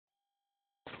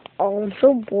Oh, I'm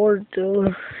so bored,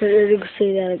 dude. You can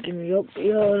say that again. Yup.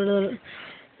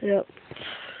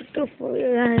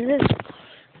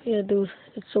 Yeah, dude,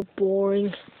 it's so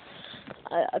boring.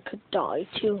 I could die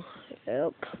too.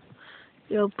 Yup.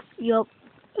 Yup. Yup.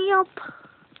 Yup.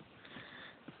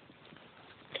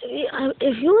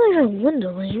 If you guys are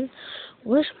wondering,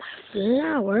 where's my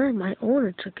flower? My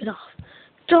owner took it off.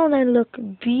 Don't I look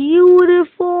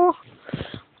beautiful?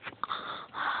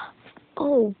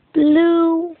 Oh,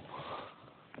 blue.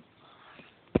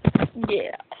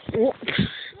 Yeah.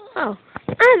 Oh,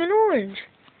 I'm an orange.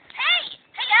 Hey,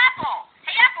 Apple!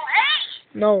 Hey, Apple, hey!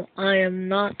 No, I am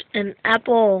not an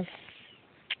apple.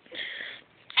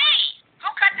 Hey, who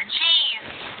cut the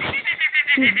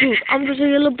cheese? Dude, I'm just a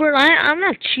yellow bird. I'm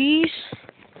not cheese.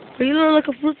 But you look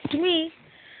like a fruit to me.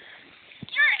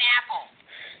 You're an apple.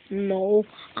 No,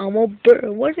 I'm a bird.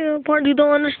 What's the other part you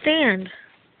don't understand?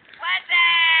 What's that?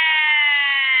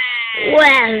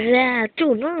 What's that?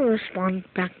 Dude, don't respond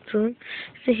back to him.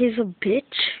 Say he's a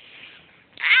bitch.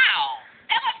 Ow!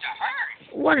 That must have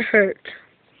hurt. What hurt?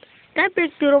 That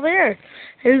big dude over there.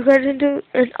 Have you got into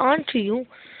it onto you?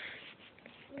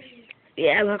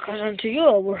 Yeah, because onto you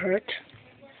it will hurt.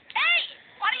 Hey,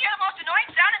 want to hear the most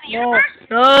annoying sound in the No. universe?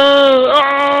 No.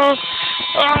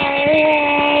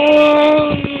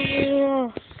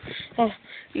 Oh,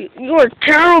 you are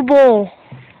terrible.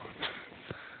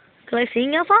 Can I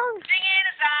sing a song? Singing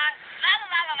a song. La la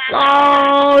la la la.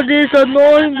 Oh, this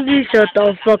annoying me. Shut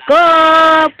the fuck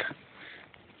up.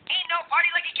 Ain't no party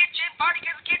like a kitchen party,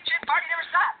 'cause a kitchen party never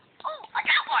stops. Oh, I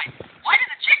got one. Why did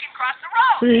the chicken cross the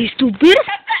road? Are you stupid?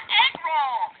 That's the egg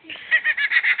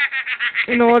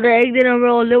roll. No, the egg didn't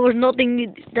roll. There was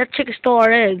nothing. That chicken stole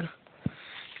our egg.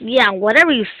 Yeah,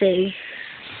 whatever you say.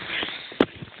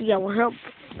 Yeah, what's up?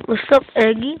 What's up,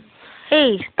 Eggy?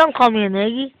 Hey, don't call me an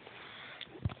Eggy.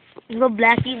 What's up,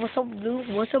 Blackie? What's up, Blue?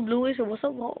 What's up, Bluish? What's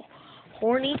up,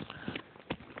 Horny?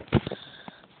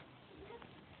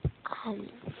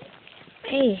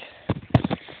 Hey,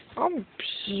 I'm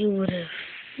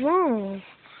beautiful.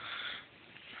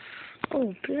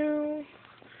 Oh, Blue.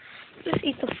 Let's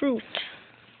eat the fruit.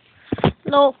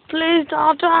 No, please,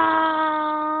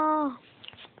 Tata.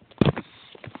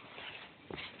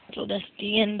 So that's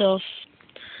the end of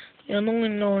the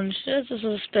Annoying Orange. This is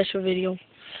a special video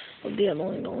of the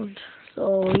Annoying Orange.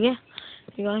 So yeah,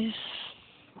 you guys,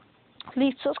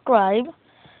 please subscribe,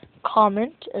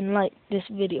 comment, and like this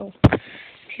video.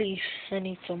 Please, I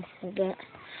need some of that.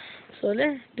 So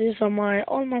there, these are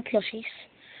all my plushies.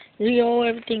 Rio,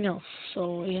 everything else.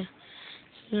 So yeah,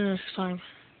 see you next time.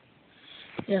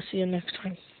 Yeah, see you next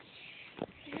time.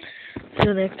 See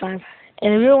you next time.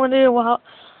 And if you wonder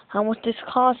how much this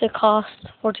costs, it costs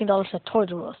 $14 at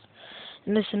Toys R Us.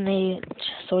 And this is an 8-inch.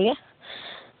 So yeah.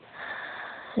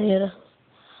 Yeah.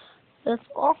 That's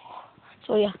all.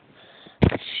 So yeah.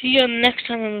 See you next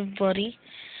time, everybody.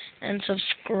 And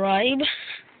subscribe.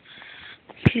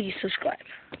 Please subscribe.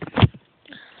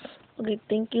 Okay,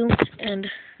 thank you. And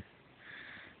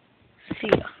see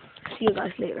you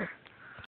guys later.